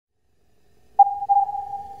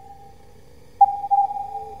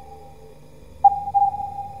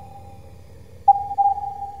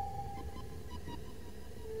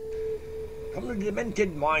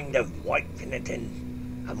demented mind of White Finneton.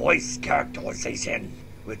 A voice characterization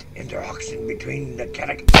with interaction between the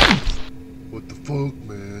characters. What the fuck,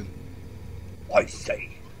 man? I say,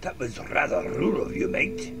 that was rather rude of you,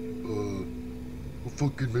 mate. Who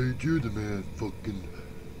fucking made you the man, fucking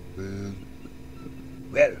man?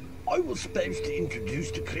 Well, I was supposed to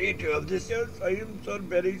introduce the creator of this. Yes, I am so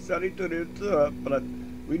very sorry to interrupt, but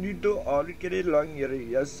we need to all get along here.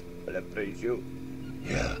 Yes, I'll praise you.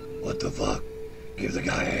 Yeah, what the fuck? Give the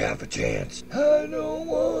guy half a chance. I don't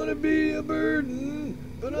want to be a burden,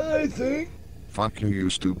 but I think... Fuck you, you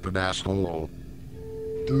stupid asshole.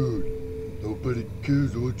 Dude, nobody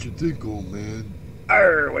cares what you think, old man.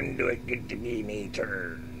 When do it get to be me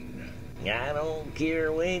turn? I don't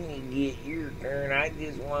care when you get your turn. I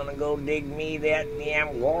just want to go dig me that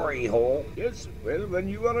damn glory hole. Yes, well, when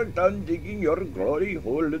you are done digging your glory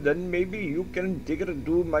hole, then maybe you can dig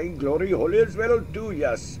into my glory hole as well too.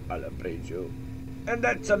 Yes, I'll praise you. And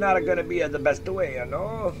that's not gonna be the best way, you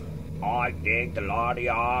know. I think the lot of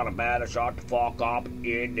y'all better shut the fuck up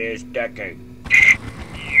in this decade.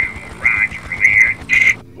 You Roger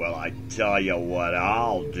that. Well, I tell you what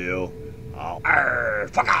I'll do.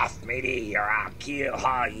 Fuck off, matey, or I'll kill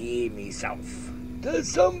ye myself. Does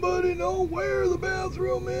somebody know where the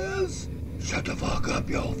bathroom is? Shut the fuck up,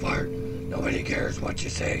 you old fart. Nobody cares what you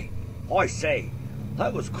say. I say,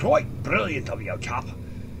 that was quite brilliant of you, chap.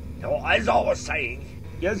 Now, as I was saying...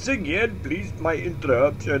 Yes, again, please my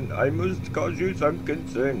interruption. I must cause you some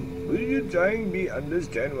concern. Will you try and me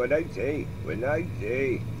understand what I say? When I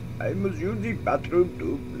say, I must use the bathroom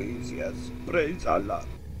too, please, yes. Praise Allah.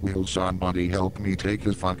 Will somebody help me take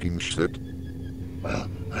a fucking shit? Well,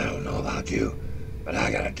 I don't know about you, but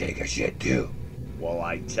I gotta take a shit too. Well,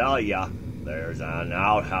 I tell ya, there's an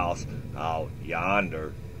outhouse out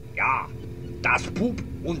yonder. Ja, das Poop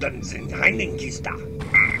unten sind Heinenkista.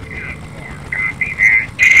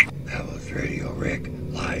 That was Radio Rick,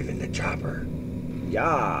 live in the chopper.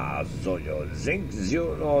 Ja, so you think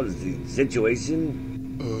you know the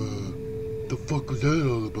situation? The fuck was that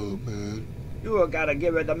all about, man? You gotta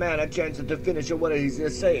give the man a chance to finish what he's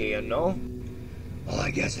saying, you know? Well,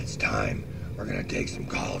 I guess it's time. We're gonna take some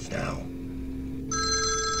calls now.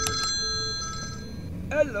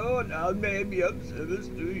 Hello, now maybe I'm service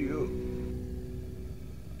to you.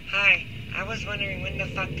 Hi, I was wondering when the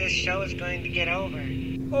fuck this show is going to get over.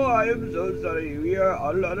 Oh, I am so sorry. We are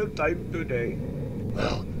all out of time today.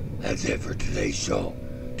 Well, that's it for today's show.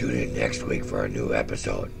 Tune in next week for a new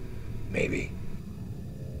episode. Maybe.